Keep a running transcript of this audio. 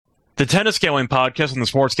The Tennis Gambling Podcast and the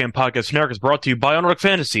Sports Game Podcast Network is brought to you by Underdog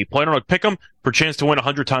Fantasy. Play Underdog Pick'em for a chance to win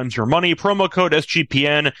 100 times your money. Promo code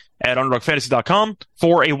SGPN at UnderdogFantasy.com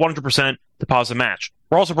for a 100% deposit match.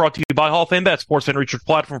 We're also brought to you by Hall of Fame Bets, sports fan research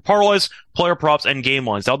platform for parlays, player props, and game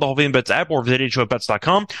lines. Download the Hall of Fame Bets app or visit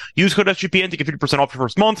HOFBets.com. Use code SGPN to get 50% off your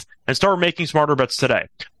first month and start making smarter bets today.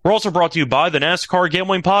 We're also brought to you by the NASCAR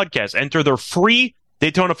Gambling Podcast. Enter their free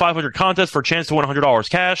Daytona 500 contest for a chance to win $100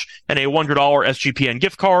 cash and a $100 SGPN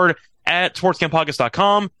gift card at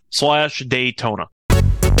sportsgamepodcast.com/Daytona.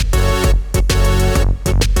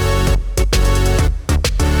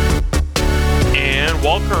 And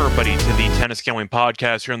welcome everybody to the Tennis Gambling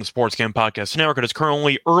Podcast here on the Sports Game Podcast Network. It is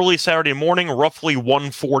currently early Saturday morning, roughly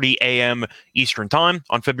 1:40 a.m. Eastern Time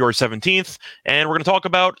on February 17th. And we're going to talk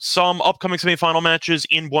about some upcoming semifinal matches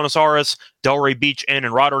in Buenos Aires, Delray Beach, and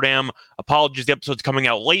in Rotterdam. Apologies, the episode's coming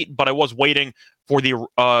out late, but I was waiting for the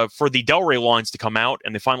Delray lines to come out,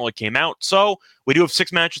 and they finally came out. So we do have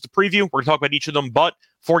 6 matches to preview. We're going to talk about each of them, but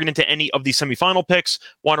before we get into any of the semifinal picks,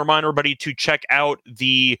 want to remind everybody to check out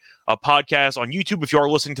the podcast on YouTube if you are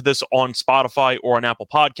listening to this on Spotify or on Apple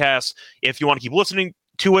Podcasts. If you want to keep listening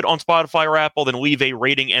to it on Spotify or Apple, then leave a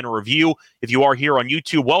rating and a review. If you are here on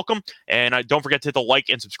YouTube, welcome. And don't forget to hit the like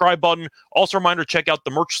and subscribe button. Also, a reminder to check out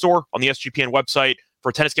the merch store on the SGPN website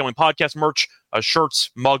for Tennis Gambling Podcast merch, shirts,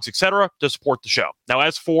 mugs, etc., to support the show. Now,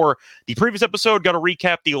 as for the previous episode, got to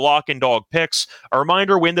recap the lock and dog picks. A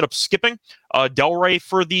reminder, we ended up skipping Delray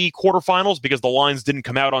for the quarterfinals because the lines didn't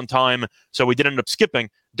come out on time, so we did end up skipping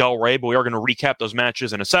Delray, but we are going to recap those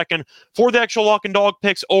matches in a second. For the actual lock and dog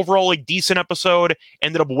picks, overall a decent episode.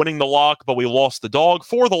 Ended up winning the lock, but we lost the dog.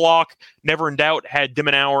 For the lock, never in doubt, had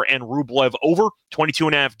Dimonauer and Rublev over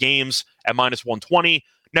 22.5 games at -120.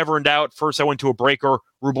 Never in doubt. First, I went to a breaker.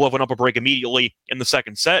 Rublev went up a break immediately in the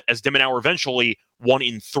second set, as Dimonauer eventually won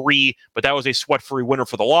in 3, but that was a sweat-free winner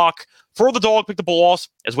for the lock. For the dog, picked up a loss,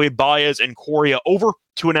 as we had Baez and Coria over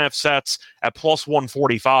 2.5 sets at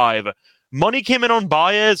 +145. Money came in on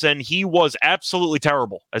Baez, and he was absolutely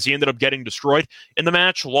terrible, as he ended up getting destroyed in the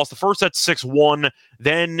match. Lost the first set 6-1.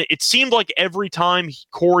 Then it seemed like every time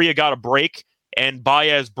Coria got a break and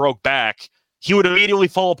Baez broke back, he would immediately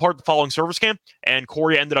fall apart the following service game, and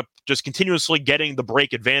Coria ended up just continuously getting the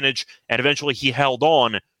break advantage, and eventually he held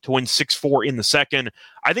on to win 6-4 in the second.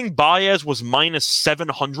 I think Baez was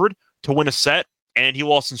 -700 to win a set, and he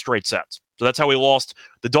lost in straight sets. So that's how he lost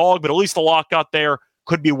the dog, but at least the lock got there.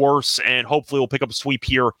 Could be worse, and hopefully we'll pick up a sweep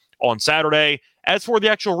here on Saturday. As for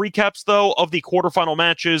the actual recaps, though, of the quarterfinal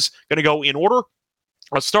matches, going to go in order.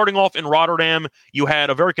 Starting off in Rotterdam, you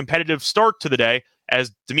had a very competitive start to the day,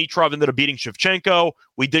 as Dimitrov ended up beating Shevchenko.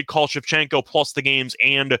 We did call Shevchenko plus the games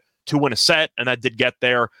and to win a set, and that did get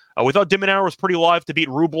there. We thought Dimonauer was pretty live to beat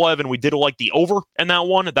Rublev, and we did like the over in that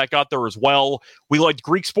one. That got there as well. We liked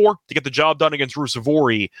Griekspoor to get the job done against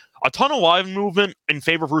Ruusuvuori. A ton of live movement in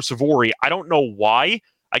favor of Ruusuvuori. I don't know why.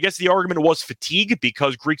 I guess the argument was fatigue,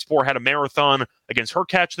 because Griekspoor had a marathon against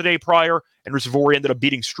Hurkacz the day prior, and Ruusuvuori ended up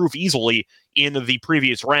beating Struff easily in the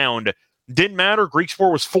previous round. Didn't matter. Griekspoor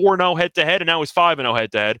was 4-0 head-to-head, and now he's 5-0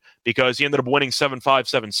 head-to-head because he ended up winning 7-5,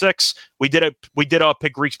 7-6. We did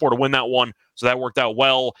pick Griekspoor to win that one, so that worked out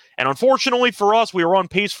well. And unfortunately for us, we were on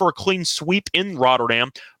pace for a clean sweep in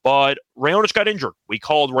Rotterdam, but Raonic got injured. We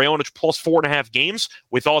called Raonic plus 4.5 games.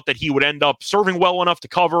 We thought that he would end up serving well enough to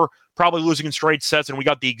cover, probably losing in straight sets, and we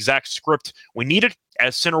got the exact script we needed,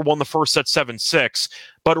 as Sinner won the first set 7-6.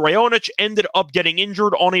 But Raonic ended up getting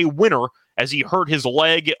injured on a winner, as he hurt his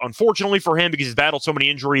leg, unfortunately for him, because he's battled so many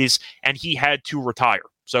injuries, and he had to retire.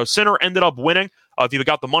 So Sinner ended up winning. If you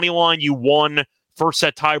got the money line, you won. First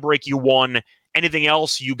set tiebreak, you won. Anything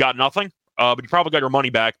else, you got nothing. But you probably got your money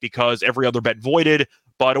back because every other bet voided.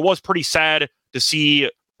 But it was pretty sad to see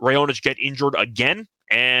Raonic get injured again,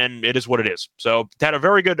 and it is what it is. So it had a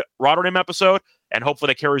very good Rotterdam episode, and hopefully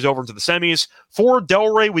that carries over into the semis. For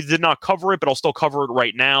Delray, we did not cover it, but I'll still cover it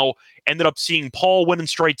right now. Ended up seeing Paul win in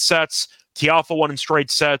straight sets. Tiafoe won in straight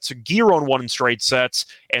sets, Giron won in straight sets,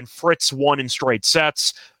 and Fritz won in straight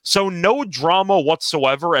sets. So no drama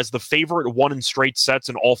whatsoever, as the favorite won in straight sets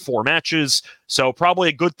in all 4 matches. So probably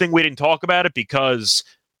a good thing we didn't talk about it, because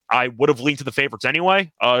I would have leaned to the favorites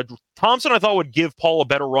anyway. Thompson, I thought, would give Paul a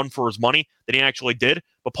better run for his money than he actually did.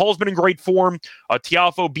 But Paul's been in great form.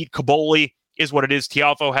 Tiafoe beat Caboli, is what it is.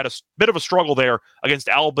 Tiafoe had a bit of a struggle there against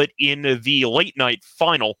Albert in the late night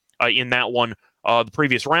final in that one. The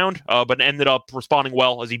previous round, but ended up responding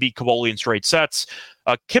well as he beat Caboli in straight sets.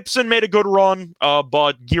 Kipson made a good run,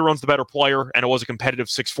 but Giron's the better player, and it was a competitive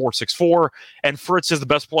 6-4, 6-4. And Fritz is the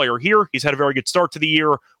best player here. He's had a very good start to the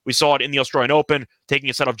year. We saw it in the Australian Open, taking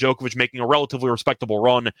a set off Djokovic, making a relatively respectable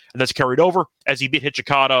run, and that's carried over as he beat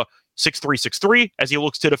Hijikata 6-3, 6-3 as he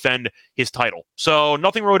looks to defend his title. So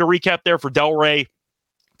nothing really to recap there for Delray.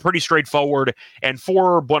 Pretty straightforward. And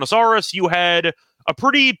for Buenos Aires, you had a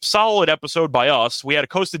pretty solid episode by us. We had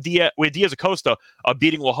Diaz Acosta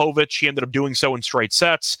beating Lajovic. He ended up doing so in straight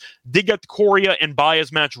sets. Did get the Coria and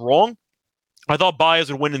Baez match wrong. I thought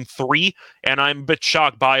Baez would win in 3, and I'm a bit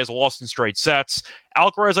shocked Baez lost in straight sets.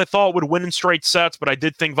 Alcaraz, I thought, would win in straight sets, but I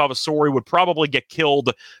did think Vavasori would probably get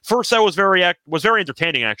killed. First set was very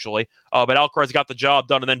entertaining, actually, but Alcaraz got the job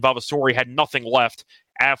done, and then Vavasori had nothing left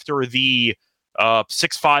after the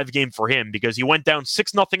 6-5 game for him, because he went down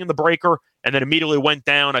 6-0 in the breaker, and then immediately went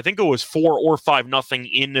down, I think it was 4 or 5-0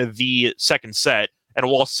 in the second set, and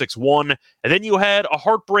lost 6-1. And then you had a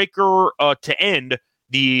heartbreaker to end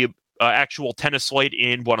the actual tennis slate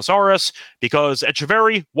in Buenos Aires, because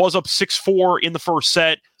Echeverry was up 6-4 in the first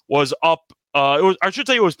set, was up,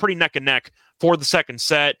 it was pretty neck and neck for the second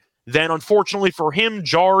set. Then, unfortunately for him,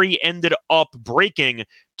 Jari ended up breaking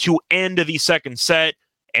to end the second set,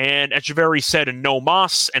 and Echeverry said no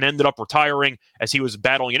mas and ended up retiring as he was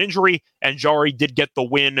battling an injury, and Jari did get the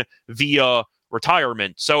win via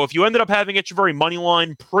retirement. So if you ended up having Echeverry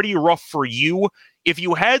moneyline, pretty rough for you. If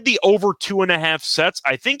you had the over 2.5 sets,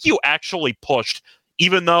 I think you actually pushed,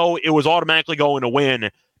 even though it was automatically going to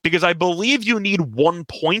win, because I believe you need 1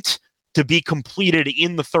 point to be completed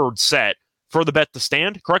in the third set for the bet to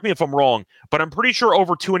stand. Correct me if I'm wrong, but I'm pretty sure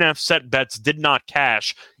over 2.5 set bets did not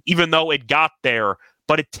cash, even though it got there,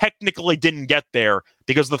 but it technically didn't get there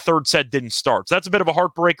because the third set didn't start. So that's a bit of a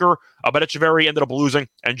heartbreaker, but Echeverry ended up losing,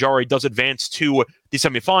 and Jari does advance to the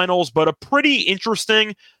semifinals, but a pretty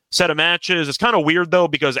interesting set of matches. It's kind of weird, though,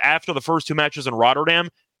 because after the first 2 matches in Rotterdam,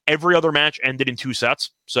 every other match ended in 2 sets.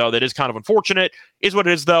 So that is kind of unfortunate. Is what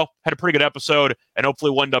it is, though. Had a pretty good episode, and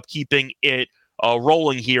hopefully we'll end up keeping it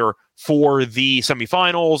rolling here for the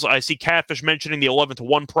semifinals. I see Catfish mentioning the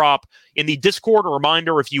 11-1 prop in the Discord. A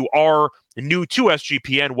reminder, if you are new to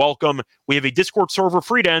SGPN, welcome. We have a Discord server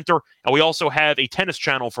free to enter, and we also have a tennis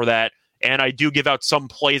channel for that. And I do give out some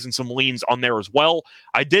plays and some leans on there as well.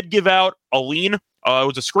 I did give out a lean. It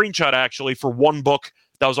was a screenshot, actually, for one book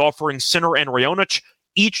that was offering Sinner and Raonic.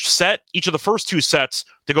 Each of the first 2 sets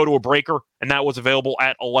to go to a breaker, and that was available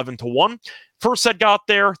at 11-1. First set got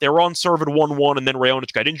there. They were on serve at 1-1, and then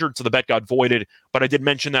Raonic got injured, so the bet got voided. But I did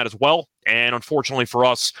mention that as well. And unfortunately for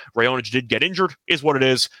us, Raonic did get injured, is what it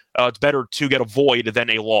is. It's better to get a void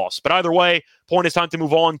than a loss. But either way, point is time to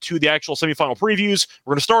move on to the actual semifinal previews.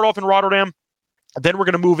 We're going to start off in Rotterdam. Then we're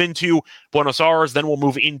going to move into Buenos Aires. Then we'll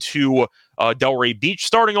move into Delray Beach.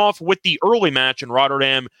 Starting off with the early match in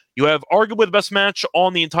Rotterdam, you have arguably the best match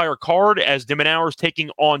on the entire card as de Minaur is taking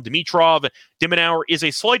on Dimitrov. De Minaur is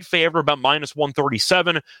a slight favorite, about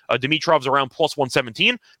 -137. Dimitrov's around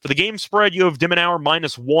 +117. For the game spread, you have de Minaur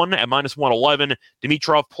 -1 at -111.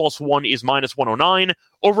 Dimitrov +1 is -109.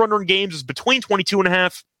 Over-under in games is between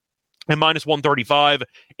 22.5 and -135,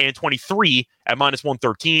 and 23 at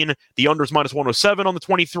 -113. The under is -107 on the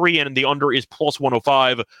 23, and the under is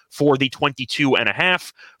 +105 for the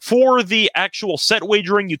 22.5. For the actual set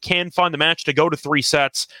wagering, you can find the match to go to 3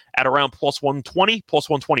 sets at around +120,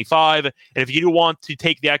 +125. And if you do want to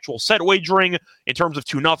take the actual set wagering in terms of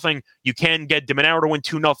 2-0, you can get de Minaur to win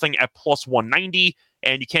 2-0 at +190.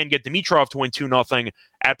 And you can get Dimitrov to win 2-0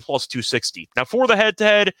 at +260. Now, for the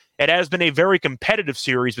head-to-head, it has been a very competitive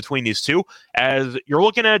series between these two, as you're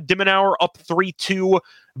looking at de Minaur up 3-2,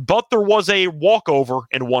 but there was a walkover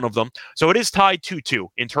in one of them. So it is tied 2-2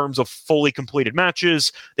 in terms of fully completed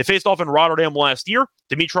matches. They faced off in Rotterdam last year.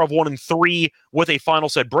 Dimitrov won in 3 with a final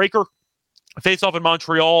set breaker. Faced off in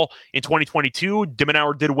Montreal in 2022. De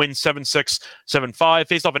Minaur did win 7-6, 7-5.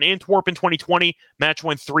 Faced off in Antwerp in 2020. Match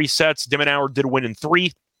went 3 sets. De Minaur did win in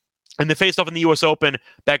 3. And they faced off in the U.S. Open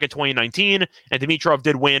back in 2019. And Dimitrov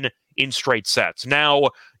did win in straight sets. Now,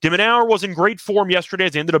 de Minaur was in great form yesterday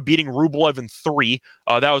as he ended up beating Rublev in 3.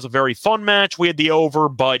 That was a very fun match. We had the over,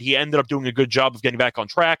 but he ended up doing a good job of getting back on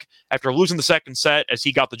track after losing the second set as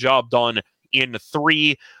he got the job done in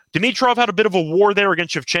 3. Dimitrov had a bit of a war there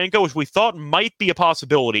against Shevchenko, which we thought might be a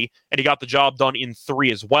possibility, and he got the job done in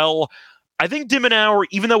 3 as well. I think de Minaur,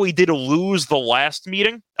 even though he did lose the last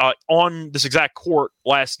meeting on this exact court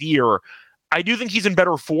last year, I do think he's in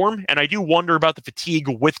better form, and I do wonder about the fatigue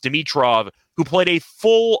with Dimitrov, who played a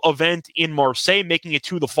full event in Marseille, making it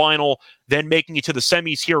to the final, then making it to the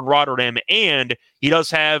semis here in Rotterdam, and he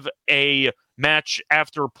does have a match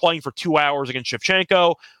after playing for 2 hours against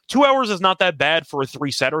Shevchenko. 2 hours is not that bad for a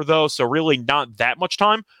 3-setter, though, so really not that much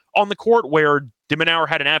time on the court, where de Minaur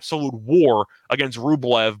had an absolute war against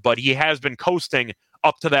Rublev, but he has been coasting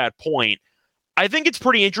up to that point. I think it's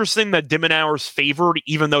pretty interesting that de Minaur's favored,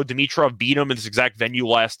 even though Dimitrov beat him in this exact venue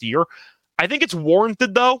last year. I think it's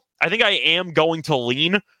warranted, though. I think I am going to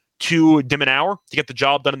lean to de Minaur to get the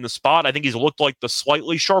job done in the spot. I think he's looked like the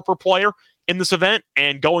slightly sharper player in this event,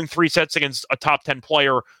 and going 3 sets against a top 10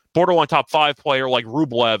 player, borderline top 5 player like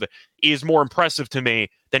Rublev is more impressive to me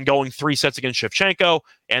than going 3 sets against Shevchenko.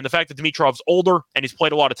 And the fact that Dimitrov's older and he's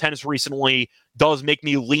played a lot of tennis recently does make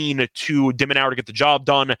me lean to de Minaur to get the job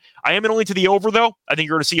done. I am going to lean to the over, though. I think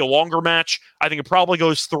you're going to see a longer match. I think it probably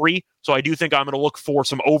goes 3, so I do think I'm going to look for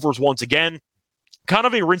some overs once again. Kind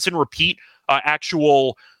of a rinse and repeat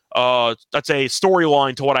actual that's a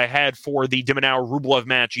storyline to what I had for the de Minaur-Rublev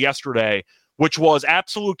match yesterday, which was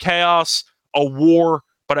absolute chaos, a war,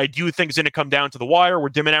 but I do think it's going to come down to the wire where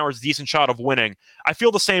de Minaur has a decent shot of winning. I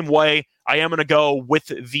feel the same way. I am going to go with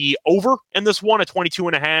the over in this one at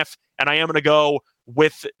 22.5, and I am going to go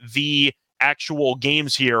with the actual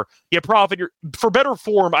games here. Yeah, Prof, for better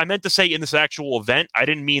form, I meant to say in this actual event. I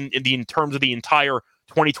didn't mean in terms of the entire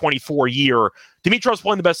 2024 year. Dimitrov's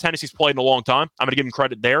playing the best tennis he's played in a long time. I'm going to give him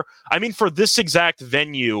credit there. I mean, for this exact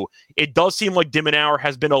venue, it does seem like de Minaur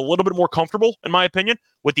has been a little bit more comfortable, in my opinion,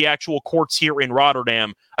 with the actual courts here in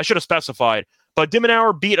Rotterdam. I should have specified. But de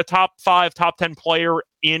Minaur beat a top 5, top 10 player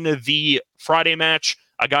in the Friday match,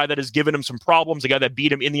 a guy that has given him some problems, a guy that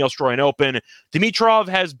beat him in the Australian Open. Dimitrov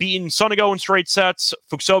has beaten Sonego in straight sets,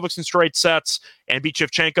 Fucsovics in straight sets, and beat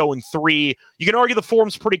Shevchenko in 3. You can argue the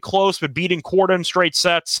form's pretty close, but beating Korda in straight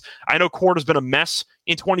sets. I know Korda's been a mess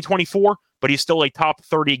in 2024, but he's still a top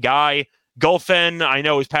 30 guy. Goffin, I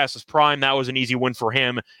know he's past his prime. That was an easy win for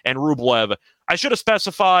him. And Rublev. I should have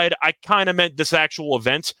specified, I kind of meant this actual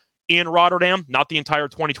event in Rotterdam, not the entire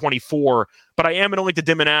 2024, but I am going to link to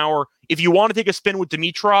de Minaur. If you want to take a spin with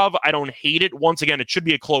Dimitrov, I don't hate it. Once again, it should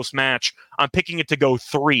be a close match. I'm picking it to go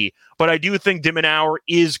 3, but I do think de Minaur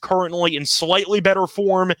is currently in slightly better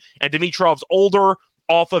form, and Dimitrov's older,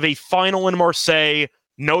 off of a final in Marseille,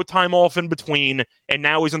 no time off in between, and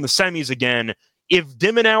now he's in the semis again. If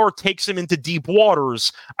de Minaur takes him into deep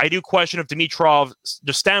waters, I do question if Dimitrov,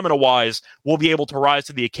 just stamina-wise, will be able to rise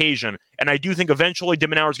to the occasion. And I do think eventually de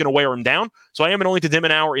Minaur is going to wear him down. So I am going to link to de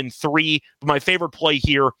Minaur in 3. But my favorite play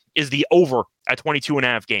here is the over at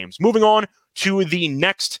 22.5 games. Moving on to the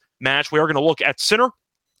next match, we are going to look at Sinner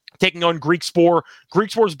taking on Griekspoor.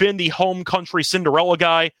 Griekspor's been the home country Cinderella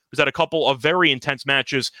guy, who's had a couple of very intense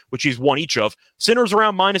matches, which he's won each of. Sinner's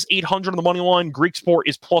around minus 800 on the money line. Griekspoor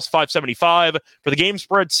is plus 575. For the game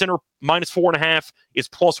spread, Sinner minus 4.5 is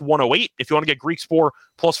plus 108. If you want to get Griekspoor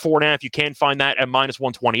plus 4.5, you can find that at minus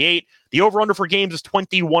 128. The over-under for games is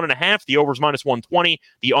 21.5. The over is minus 120.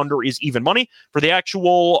 The under is even money. For the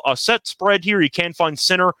actual set spread here, you can find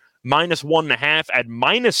Sinner minus 1.5 at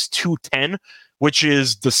minus 210. Which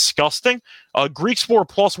is disgusting. Griekspoor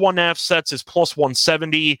plus 1.5 sets is plus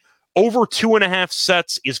 170. Over 2.5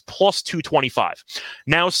 sets is plus 225.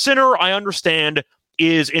 Now, Sinner, I understand,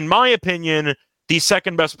 is, in my opinion, the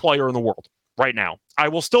second best player in the world right now. I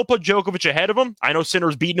will still put Djokovic ahead of him. I know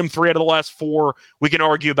Sinner's beaten him 3 out of the last 4. We can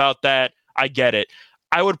argue about that. I get it.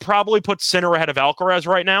 I would probably put Sinner ahead of Alcaraz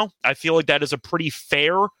right now. I feel like that is a pretty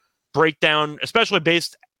fair breakdown, especially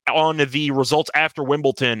based on the results after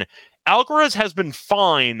Wimbledon. Alcaraz has been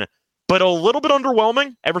fine, but a little bit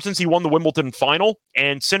underwhelming ever since he won the Wimbledon final.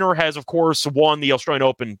 And Sinner has, of course, won the Australian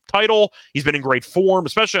Open title. He's been in great form,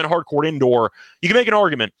 especially on hardcourt indoor. You can make an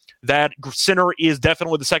argument that Sinner is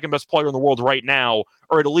definitely the second best player in the world right now,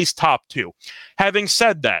 or at least top 2. Having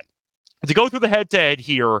said that, to go through the head-to-head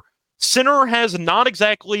here, Sinner has not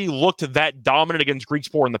exactly looked that dominant against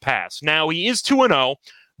Griekspoor in the past. Now, he is 2-0,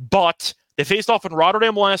 but they faced off in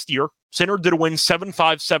Rotterdam last year. Sinner did win 7-5,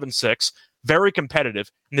 7-6. Very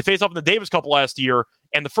competitive. And they faced off in the Davis Cup last year,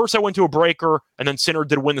 and the first set went to a breaker, and then Sinner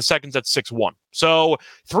did win the second set 6-1. So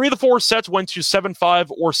 3 of the 4 sets went to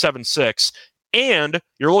 7-5 or 7-6. And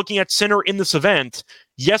you're looking at Sinner in this event.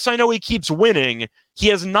 Yes, I know he keeps winning. He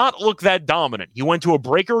has not looked that dominant. He went to a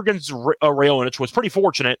breaker against Raonic, was pretty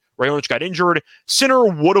fortunate. Raonic got injured. Sinner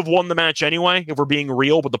would have won the match anyway, if we're being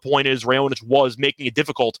real, but the point is Raonic was making it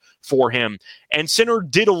difficult for him. And Sinner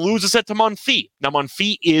did lose a set to Monfils. Now,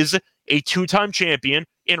 Monfils is a 2-time champion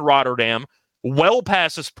in Rotterdam, well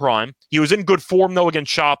past his prime. He was in good form, though,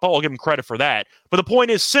 against Schiappa. I'll give him credit for that. But the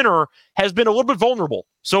point is, Sinner has been a little bit vulnerable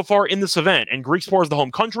so far in this event, and Griekspoor has the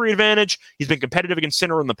home country advantage. He's been competitive against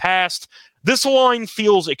Sinner in the past. This line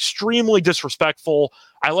feels extremely disrespectful.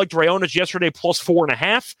 I liked Raonic yesterday plus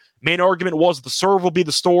 4.5. Main argument was the serve will be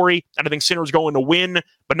the story, and I think Sinner's going to win,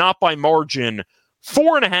 but not by margin.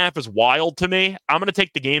 4.5 is wild to me. I'm going to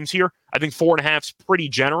take the games here. I think 4.5 is pretty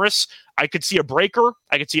generous. I could see a breaker.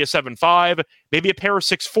 I could see a 7-5, maybe a pair of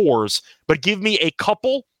 6-4s, but give me a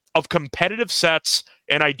couple of competitive sets,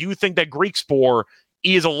 and I do think that Griekspoor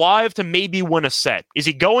is alive to maybe win a set. Is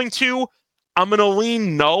he going to? I'm going to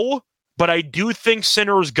lean no, but I do think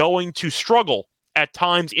Sinner is going to struggle at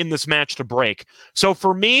times in this match to break. So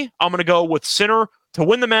for me, I'm going to go with Sinner to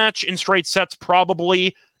win the match in straight sets,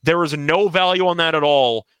 probably. There is no value on that at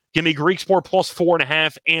all. Give me Griekspoor plus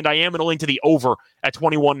 4.5, and I am going to lean to the over at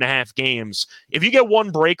 21.5 games. If you get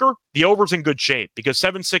one breaker, the over's in good shape because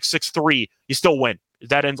 7-6, 6-3, you still win.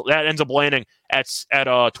 That ends up landing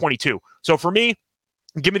at 22. So for me,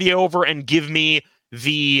 give me the over and give me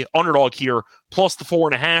the underdog here plus the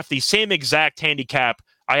 4.5, the same exact handicap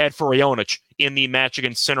I had for Raonic in the match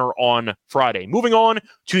against Sinner on Friday. Moving on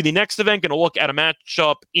to the next event, going to look at a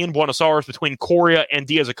matchup in Buenos Aires between Coria and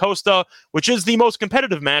Diaz Acosta, which is the most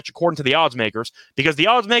competitive match according to the odds makers, because the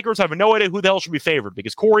odds makers have no idea who the hell should be favored,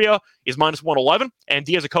 because Coria is minus 111 and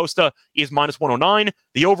Diaz Acosta is minus 109.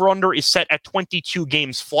 The over-under is set at 22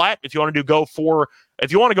 games flat. If you want to go for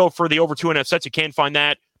the over 2.5 sets, you can find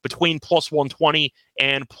that between plus 120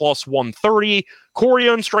 and plus 130.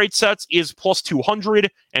 Coria in straight sets is plus 200,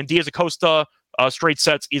 and Diaz Acosta straight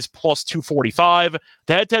sets is plus 245.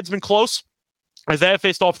 The head-to-head's been close, as they have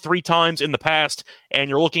faced off 3 times in the past, and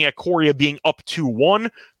you're looking at Coria being up 2-1.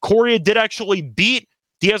 Coria did actually beat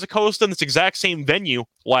Diaz Acosta in this exact same venue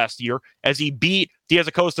last year, as he beat Diaz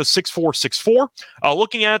Acosta 6-4, 6-4.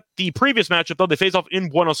 Looking at the previous matchup, though, they faced off in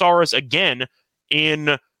Buenos Aires again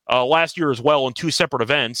in last year as well in 2 separate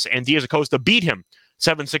events, and Diaz Acosta beat him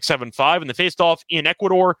 7-6, 7-5, and they faced off in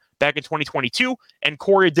Ecuador back in 2022, and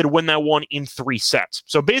Coria did win that one in 3 sets.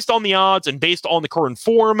 So based on the odds and based on the current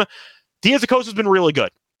form, Diaz Acosta's been really good.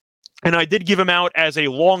 And I did give him out as a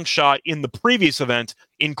long shot in the previous event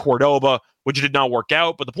in Cordoba, which did not work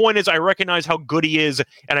out. But the point is, I recognize how good he is,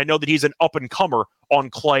 and I know that he's an up-and-comer on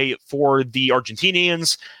clay for the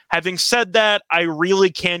Argentinians. Having said that, I really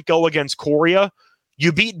can't go against Coria.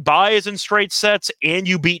 You beat Baez in straight sets, and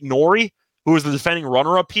you beat Nori, who is the defending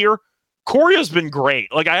runner-up here. Coria's been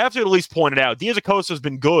great. Like, I have to at least point it out. Diaz Acosta's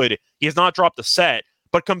been good. He has not dropped a set.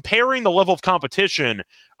 But comparing the level of competition,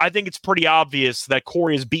 I think it's pretty obvious that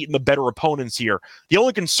Coria's beaten the better opponents here. The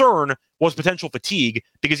only concern was potential fatigue,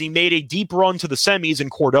 because he made a deep run to the semis in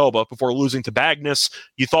Cordoba before losing to Bagnis.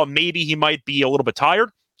 You thought maybe he might be a little bit tired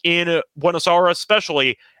in Buenos Aires,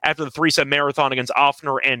 especially after the 3-set marathon against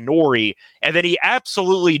Offner and Nori. And then he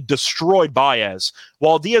absolutely destroyed Baez.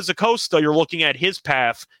 While Diaz Acosta, you're looking at his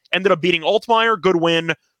path, ended up beating Altmaier, good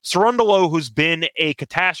win. Cerundolo, who's been a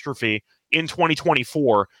catastrophe in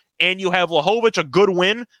 2024. And you have Lajovic, a good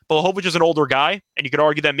win, but Lajovic is an older guy, and you could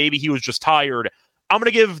argue that maybe he was just tired. I'm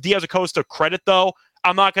going to give Diaz Acosta credit, though.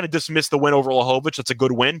 I'm not going to dismiss the win over Lajovic. That's a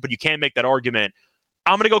good win, but you can't make that argument.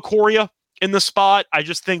 I'm going to go Coria in the spot. I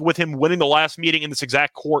just think with him winning the last meeting in this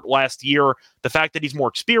exact court last year, the fact that he's more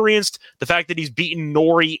experienced, the fact that he's beaten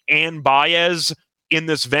Nori and Baez in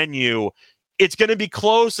this venue, it's going to be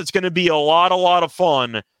close. It's going to be a lot of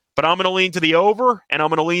fun, but I'm going to lean to the over, and I'm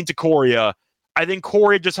going to lean to Coria. I think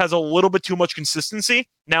Coria just has a little bit too much consistency.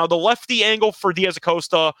 Now, the lefty angle for Diaz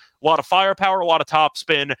Acosta, a lot of firepower, a lot of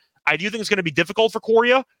topspin. I do think it's going to be difficult for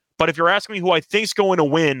Coria, but if you're asking me who I think is going to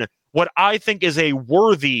win, what I think is a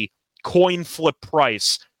worthy coin flip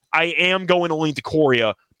price, I am going to lean to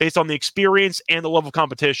Coria based on the experience and the level of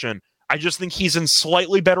competition. I just think he's in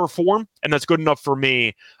slightly better form, and that's good enough for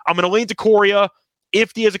me. I'm going to lean to Coria.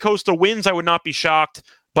 If Diaz Acosta wins, I would not be shocked,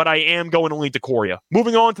 but I am going to lean to Coria.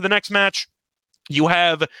 Moving on to the next match, you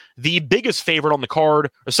have the biggest favorite on the card,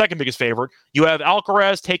 the second biggest favorite. You have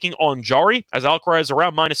Alcaraz taking on Jarry, as Alcaraz is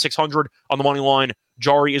around minus 600 on the money line.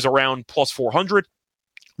 Jarry is around plus 400.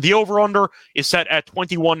 The over-under is set at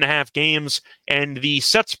 21.5 games, and the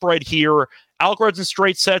set spread here, Alcaraz in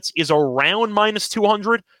straight sets is around minus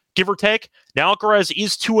 200, give or take. Now, Alcaraz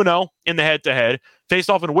is 2-0 in the head-to-head. Faced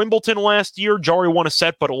off in Wimbledon last year. Jarry won a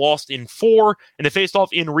set, but lost in 4. And they faced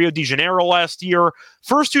off in Rio de Janeiro last year.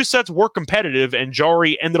 First 2 sets were competitive, and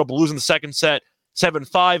Jarry ended up losing the second set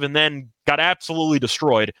 7-5, and then got absolutely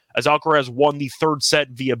destroyed as Alcaraz won the third set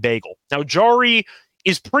via bagel. Now, Jarry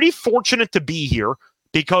is pretty fortunate to be here,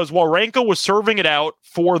 because Wawrinka was serving it out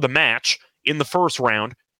for the match in the first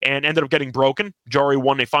round and ended up getting broken. Jarry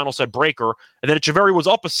won a final set breaker, and then Echeverry was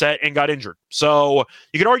up a set and got injured. So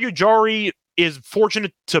you could argue Jarry is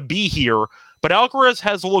fortunate to be here, but Alcaraz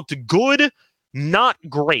has looked good, not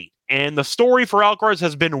great. And the story for Alcaraz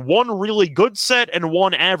has been one really good set and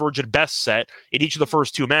one average at best set in each of the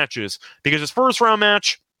first 2 matches, because his first round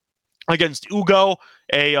match against Ugo,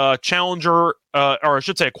 a challenger or I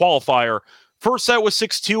should say a qualifier. First set was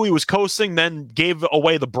 6-2. He was coasting, then gave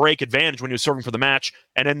away the break advantage when he was serving for the match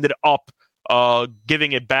and ended up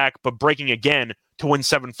giving it back, but breaking again to win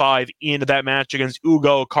 7-5 in that match against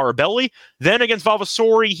Ugo Carabelli. Then against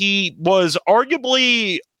Vavasori, he was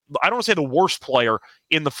arguably, I don't want to say the worst player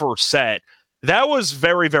in the first set. That was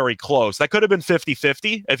very, very close. That could have been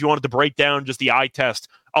 50-50 if you wanted to break down just the eye test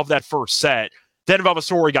of that first set. Then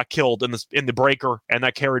Vavasori got killed in the breaker, and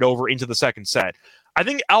that carried over into the second set. I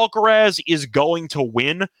think Alcaraz is going to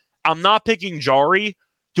win. I'm not picking Jarry.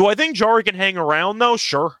 Do I think Jarry can hang around, though?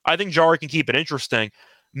 Sure. I think Jarry can keep it interesting.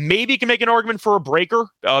 Maybe you can make an argument for a breaker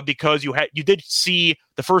because you did see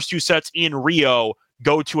the first two sets in Rio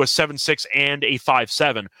go to a 7-6 and a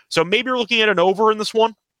 5-7. So maybe you're looking at an over in this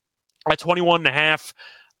one at 21.5.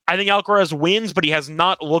 I think Alcaraz wins, but he has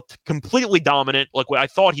not looked completely dominant like what I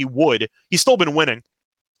thought he would. He's still been winning,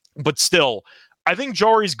 but still, I think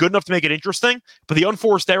Jarry's good enough to make it interesting, but the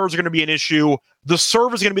unforced errors are going to be an issue. The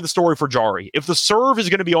serve is going to be the story for Jarry. If the serve is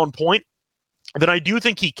going to be on point, then I do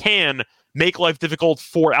think he can make life difficult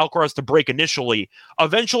for Alcaraz to break initially.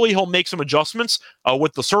 Eventually, he'll make some adjustments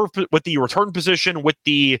with the serve, with the return position, with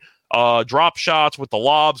the drop shots, with the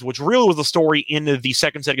lobs, which really was the story in the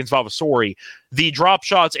second set against Vavasori. The drop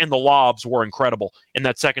shots and the lobs were incredible in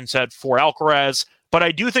that second set for Alcaraz. But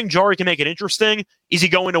I do think Jarry can make it interesting. Is he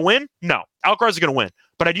going to win? No. Alcaraz is going to win.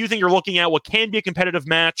 But I do think you're looking at what can be a competitive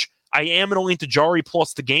match. I am going to lean to Jarry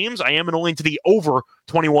plus the games. I am going to lean to the over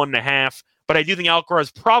 21.5. But I do think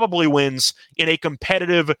Alcaraz probably wins in a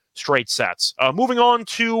competitive straight sets. Moving on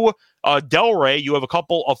to Delray, you have a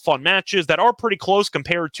couple of fun matches that are pretty close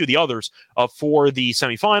compared to the others for the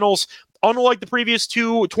semifinals. Unlike the previous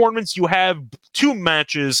two tournaments, you have two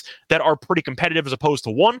matches that are pretty competitive as opposed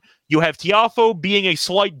to one. You have Tiafoe being a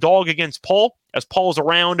slight dog against Paul, as Paul is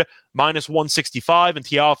around minus 165 and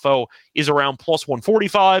Tiafoe is around plus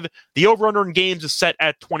 145. The over-under in games is set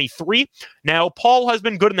at 23. Now, Paul has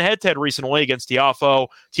been good in the head-to-head recently against Tiafoe.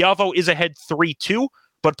 Tiafoe is ahead 3-2.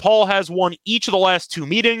 But Paul has won each of the last two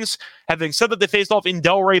meetings. Having said that, they faced off in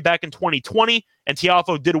Delray back in 2020, and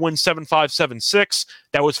Tiafoe did win 7-5, 7-6.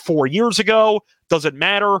 That was 4 years ago. Does it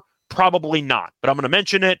matter? Probably not, but I'm going to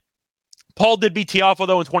mention it. Paul did beat Tiafoe,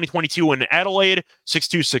 though, in 2022 in Adelaide,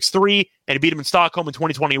 6-2, 6-3, and he beat him in Stockholm in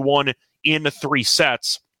 2021 in 3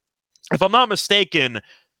 sets. If I'm not mistaken,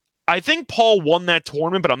 I think Paul won that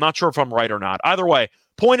tournament, but I'm not sure if I'm right or not. Either way,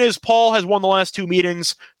 point is, Paul has won the last two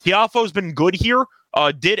meetings. Tiafoe's been good here.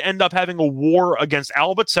 Did end up having a war against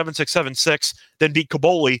Albert, 7-6, 7-6, then beat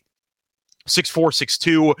Caboli, 6-4,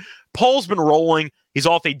 6-2. Paul's been rolling. He's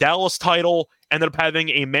off a Dallas title, ended up having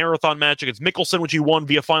a marathon match against Mickelson, which he won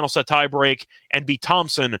via final set tiebreak, and beat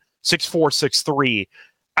Thompson, 6-4, 6-3.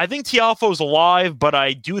 I think Tiafoe's alive, but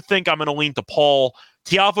I do think I'm going to lean to Paul.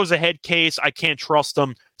 Tiafoe's a head case. I can't trust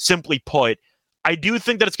him, simply put. I do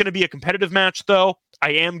think that it's going to be a competitive match, though.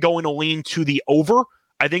 I am going to lean to the over.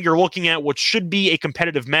 I think you're looking at what should be a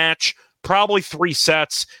competitive match, probably 3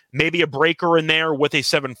 sets, maybe a breaker in there with a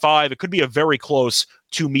 7-5. It could be a very close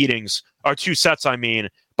 2 sets,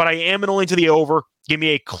 but I am going to lean to the over. Give me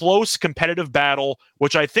a close competitive battle,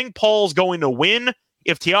 which I think Paul's going to win.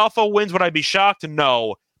 If Tiafoe wins, would I be shocked?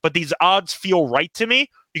 No, but these odds feel right to me.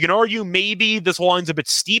 You can argue maybe this line's a bit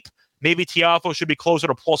steep. Maybe Tiafoe should be closer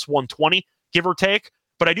to plus 120, give or take,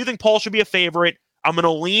 but I do think Paul should be a favorite. I'm going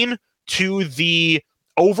to lean to the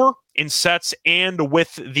over in sets and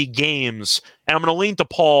with the games. And I'm going to lean to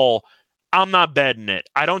Paul. I'm not betting it.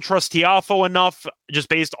 I don't trust Tiafoe enough just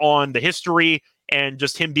based on the history and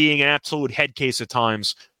just him being an absolute head case at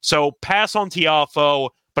times. So pass on Tiafoe,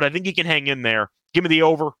 but I think he can hang in there. Give me the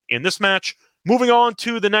over in this match. Moving on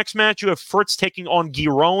to the next match, you have Fritz taking on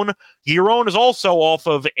Giron. Giron is also off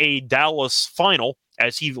of a Dallas final,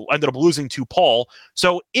 as he ended up losing to Paul.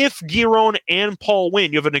 So if Giron and Paul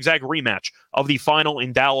win, you have an exact rematch of the final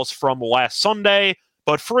in Dallas from last Sunday.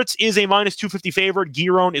 But Fritz is a minus 250 favorite.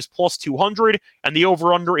 Giron is plus 200, and the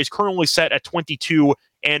over-under is currently set at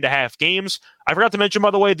 22.5 games. I forgot to mention, by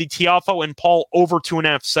the way, the Tiafoe and Paul over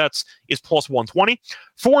 2.5 sets is plus 120.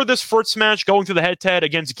 For this Fritz match, going to the head-to-head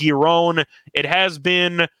against Giron, it has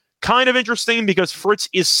been kind of interesting because Fritz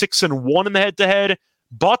is 6-1 in the head-to-head,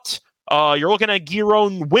 but you're looking at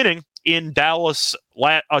Giron winning in Dallas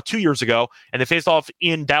 2 years ago, and they faced off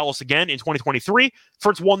in Dallas again in 2023.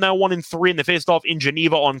 Fritz won that one in 3, and they faced off in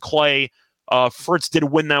Geneva on clay. Fritz did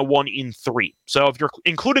win that one in 3. So if you're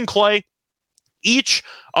including clay, each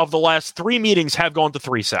of the last 3 meetings have gone to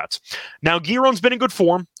 3 sets. Now, Giron's been in good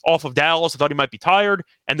form off of Dallas. I thought he might be tired.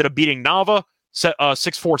 Ended up beating Nava, 6-4,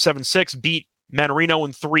 7-6, beat Manarino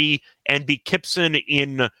in 3, and beat Kipson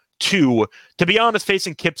in 2. To be honest,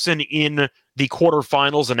 facing Kipson in the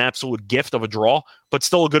quarterfinals, an absolute gift of a draw, but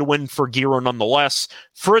still a good win for Giro nonetheless.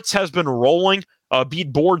 Fritz has been rolling.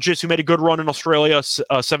 Beat Borges, who made a good run in Australia,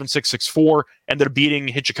 7-6, 6-4, ended up beating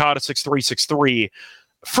Hijikata 6-3, 6-3.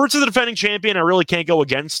 Fritz is the defending champion. I really can't go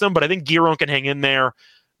against him, but I think Giron can hang in there.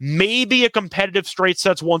 Maybe a competitive straight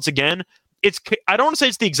sets once again. I don't want to say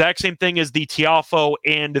it's the exact same thing as the Tiafoe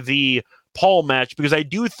and the Paul match, because I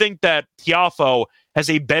do think that Tiafoe has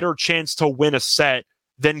a better chance to win a set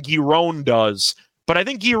than Giron does. But I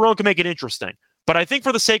think Giron can make it interesting. But I think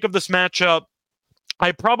for the sake of this matchup,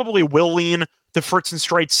 I probably will lean to Fritz in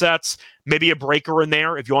straight sets, maybe a breaker in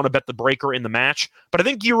there if you want to bet the breaker in the match. But I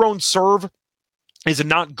think Giron's serve is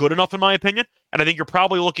not good enough in my opinion, and I think you're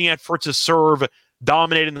probably looking at Fritz's serve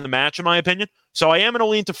dominating the match in my opinion. So I am going to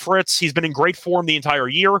lean to Fritz. He's been in great form the entire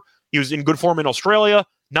year. He was in good form in Australia.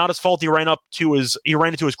 Not his fault he ran into his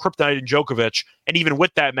kryptonite in Djokovic, and even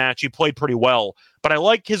with that match, he played pretty well. But I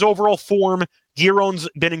like his overall form. Giron's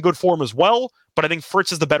been in good form as well, but I think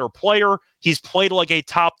Fritz is the better player. He's played like a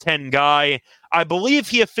top 10 guy. I believe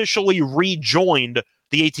he officially rejoined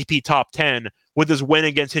the ATP top 10 with his win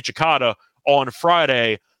against Hijikata on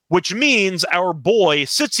Friday, which means our boy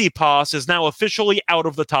Tsitsipas is now officially out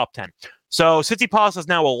of the top 10. So Tsitsipas is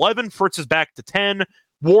now 11. Fritz is back to 10.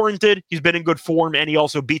 Warranted. He's been in good form, and he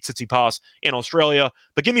also beat Tsitsipas in Australia.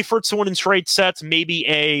 But give me Fritz to win in straight sets, maybe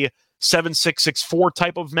a 7-6, 6-4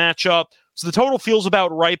 type of matchup. So the total feels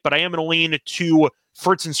about right, but I am going to lean to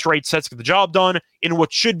Fritz in straight sets to get the job done in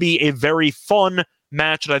what should be a very fun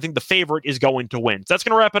match that I think the favorite is going to win. So that's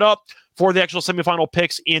going to wrap it up for the actual semifinal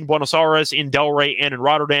picks in Buenos Aires, in Delray, and in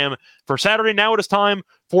Rotterdam for Saturday. Now it is time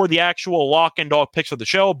for the actual lock and dog picks of the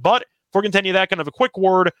show. But before we continue that, kind of a quick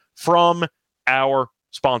word from our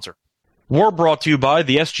sponsor. We're brought to you by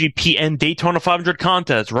the SGPN Daytona 500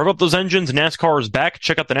 contest. Rev up those engines. NASCAR is back.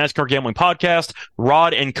 Check out the NASCAR Gambling Podcast.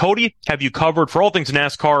 Rod and Cody have you covered for all things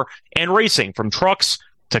NASCAR and racing, from trucks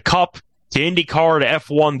to Cup to IndyCar to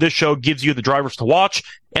F1. This show gives you the drivers to watch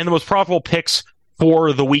and the most profitable picks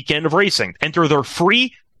for the weekend of racing. Enter their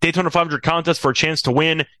free Daytona 500 contest for a chance to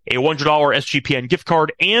win a $100 SGPN gift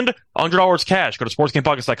card and $100 cash. Go to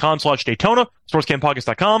sportsgamepodcast.com/Daytona,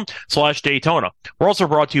 sportsgamepodcast.com/Daytona. We're also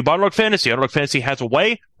brought to you by Underdog Fantasy. Underdog Fantasy has a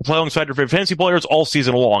way to play alongside your favorite fantasy players all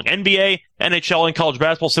season long. NBA, NHL, and college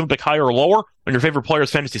basketball, simply pick higher or lower on your favorite players'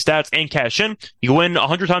 fantasy stats and cash in. You can win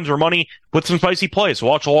 100 times your money with some spicy plays. So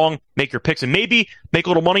watch along, make your picks, and maybe make a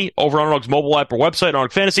little money over on Underdog's mobile app or website,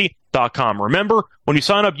 UnderdogFantasy.com. Remember, when you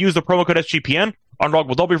sign up, use the promo code SGPN. Underdog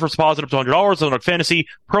will double your first deposit up to $100. Underdog Fantasy,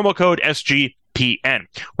 promo code SGPN.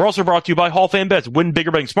 We're also brought to you by Hall of Fame Bets. Win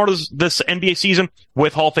bigger, betting smarter this NBA season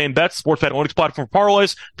with Hall of Fame Bets, sports bet analytics platform for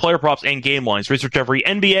parlays, player props, and game lines. Research every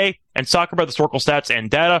NBA and soccer bet, historical stats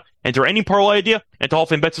and data. Enter any parlay idea into Hall of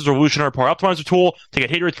Fame Bets' revolutionary parlay optimizer tool to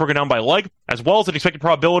get hit rates broken down by leg, as well as an expected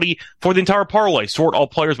probability for the entire parlay. Sort all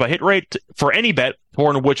players by hit rate for any bet to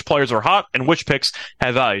learn which players are hot and which picks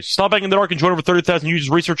have values. Stop betting in the dark and join over 30,000 users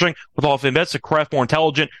researching with Hall of Fame Bets to craft more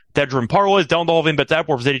intelligent, data-driven parlays. Download the Hall of Fame Bets app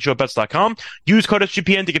or visit HOBets.com. Use code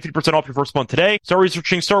SGPN to get 50% off your first month today. Start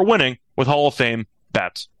researching, start winning with Hall of Fame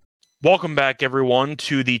Bets. Welcome back, everyone,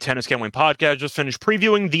 to the Tennis Gambling Podcast. Just finished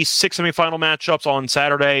previewing the 6 semifinal matchups on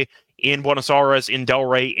Saturday in Buenos Aires, in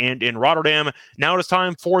Delray, and in Rotterdam. Now it is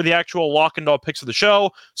time for the actual lock and dog picks of the show.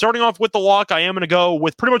 Starting off with the lock, I am going to go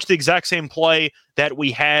with pretty much the exact same play that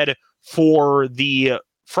we had for the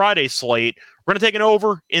Friday slate. We're going to take an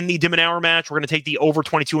over in the Dimonauer match. We're going to take the over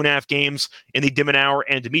 22.5 games in the Dimonauer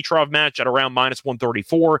and Dimitrov match at around minus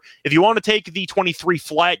 134. If you want to take the 23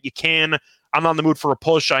 flat, you can. I'm not in the mood for a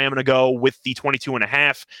push. I am going to go with the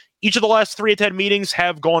 22.5. Each of the last 3 head-to-head meetings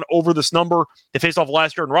have gone over this number. They faced off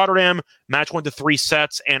last year in Rotterdam. Match went to 3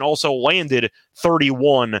 sets and also landed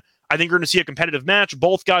 31. I think you're going to see a competitive match.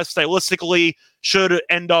 Both guys stylistically should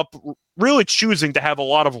end up really choosing to have a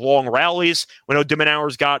lot of long rallies. We know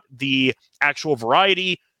Dimonauer's got the actual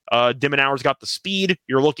variety. Dimonauer's got the speed.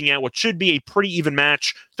 You're looking at what should be a pretty even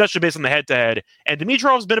match, especially based on the head-to-head. And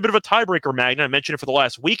Dimitrov's been a bit of a tiebreaker magnet. I mentioned it for the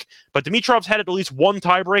last week, but Dimitrov's had at least one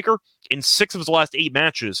tiebreaker in 6 of his last 8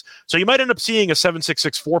 matches. So you might end up seeing a 7-6,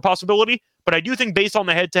 6-4 possibility, but I do think based on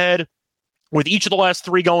the head-to-head, with each of the last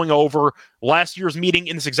 3 going over, last year's meeting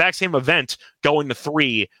in this exact same event going to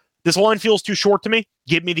 3, this line feels too short to me.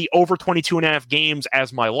 Give me the over 22.5 games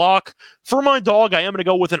as my lock. For my dog, I am going to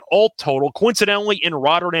go with an alt total, coincidentally in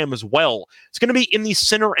Rotterdam as well. It's going to be in the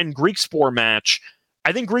Sinner and Griekspoor match.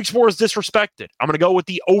 I think Griekspoor is disrespected. I'm going to go with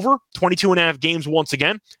the over 22.5 games once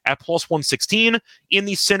again at plus 116 in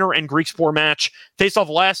the Sinner and Griekspoor match. Faced off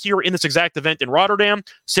last year in this exact event in Rotterdam.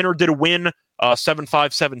 Sinner did win 7-5,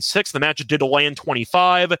 7-6. The match did delay in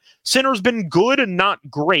 25. Sinner's been good and not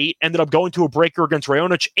great. Ended up going to a breaker against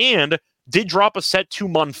Raonic and did drop a set to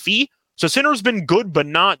Monfils. So Sinner's been good but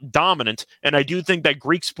not dominant. And I do think that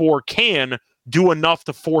Griekspoor can do enough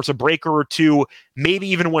to force a breaker or two, maybe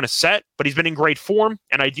even win a set, but he's been in great form,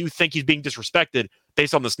 and I do think he's being disrespected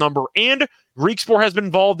based on this number. And Griekspoor has been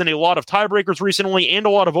involved in a lot of tiebreakers recently and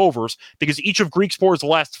a lot of overs because each of Griekspoor's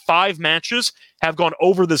last 5 matches have gone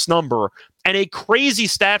over this number. And a crazy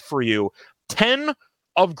stat for you, 10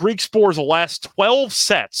 of Griekspoor's last 12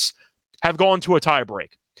 sets have gone to a tiebreak.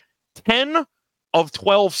 10 of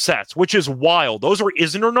 12 sets, which is wild. Those are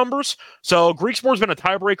Isner numbers. So Griekspoor's been a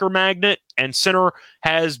tiebreaker magnet, and Sinner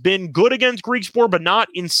has been good against Griekspoor, but not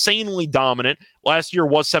insanely dominant. Last year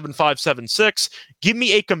was 7-5, 7-6. Give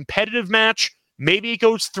me a competitive match. Maybe it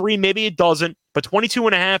goes 3, maybe it doesn't, but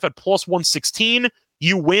 22.5 at plus 116.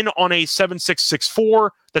 You win on a 7-6, 6-4.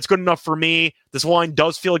 That's good enough for me. This line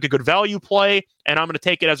does feel like a good value play, and I'm going to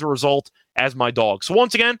take it as a result as my dog. So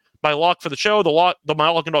once again, my lock for the show, my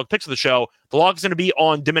lock and dog picks of the show, the lock is going to be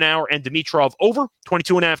on Dimonauer and Dimitrov over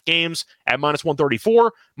 22.5 games at minus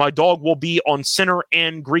 134. My dog will be on Sinner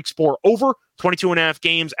and Griekspoor over 22.5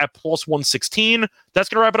 games at plus 116. That's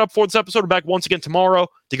going to wrap it up for this episode. We're back once again tomorrow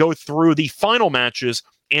to go through the final matches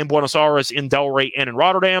in Buenos Aires, in Delray, and in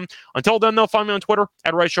Rotterdam. Until then, though, find me on Twitter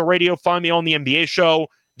at Right Show Radio. Find me on the NBA show,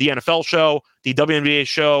 the NFL show, the WNBA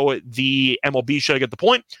show, the MLB show. You get the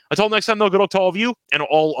point. Until next time, though, good luck to all of you and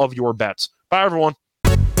all of your bets. Bye, everyone.